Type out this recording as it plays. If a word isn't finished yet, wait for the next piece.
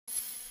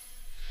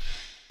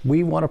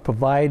We want to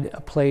provide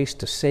a place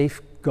to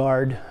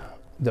safeguard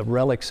the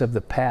relics of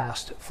the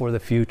past for the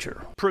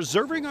future.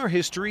 Preserving our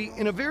history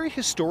in a very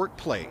historic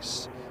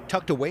place.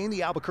 Tucked away in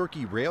the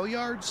Albuquerque rail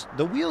yards,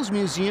 the Wheels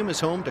Museum is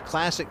home to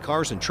classic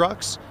cars and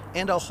trucks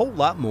and a whole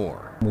lot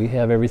more. We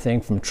have everything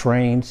from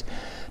trains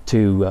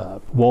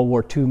to World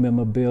War II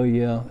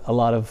memorabilia, a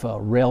lot of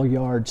rail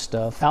yard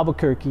stuff.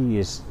 Albuquerque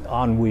is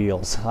on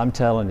wheels, I'm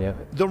telling you.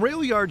 The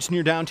rail yards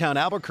near downtown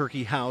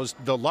Albuquerque housed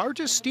the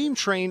largest steam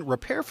train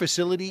repair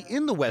facility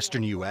in the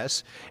western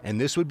U.S., and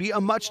this would be a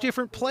much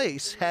different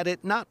place had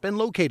it not been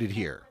located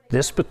here.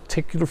 This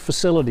particular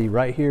facility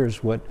right here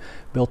is what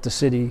built the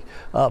city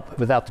up.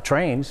 Without the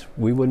trains,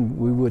 we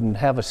wouldn't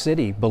have a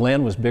city.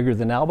 Belen was bigger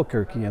than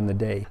Albuquerque in the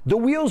day. The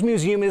Wheels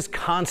Museum is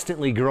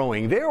constantly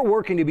growing. They are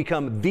working to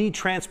become the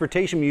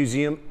transportation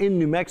museum in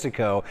New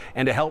Mexico,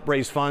 and to help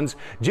raise funds,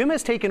 Jim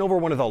has taken over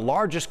one of the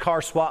largest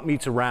car swap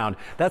meets around.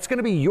 That's going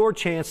to be your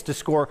chance to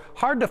score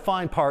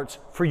hard-to-find parts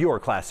for your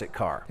classic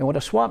car. And what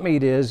a swap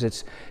meet is,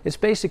 it's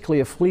basically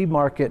a flea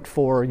market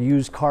for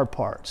used car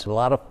parts. A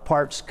lot of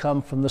parts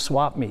come from the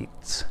swap meet.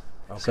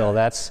 Okay. So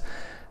that's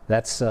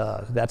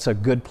a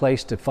good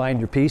place to find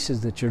your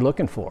pieces that you're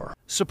looking for.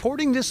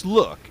 Supporting this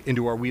look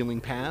into our wheeling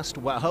past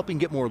while helping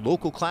get more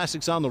local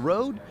classics on the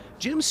road,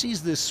 Jim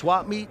sees this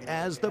swap meet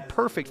as the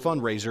perfect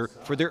fundraiser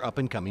for their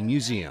up-and-coming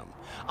museum.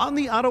 On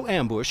the Auto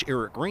Ambush,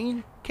 Eric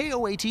Green,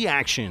 KOAT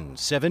Action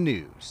 7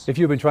 News. If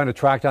you've been trying to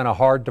track down a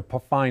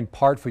hard-to-find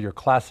part for your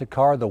classic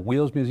car, the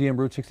Wheels Museum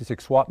Route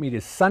 66 Swap Meet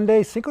is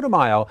Sunday, Cinco de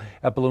Mayo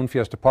at Balloon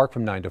Fiesta Park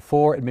from 9 to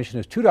 4. Admission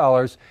is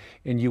 $2,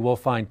 and you will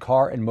find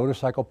car and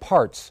motorcycle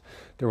parts.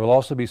 There will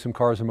also be some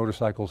cars and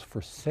motorcycles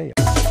for sale.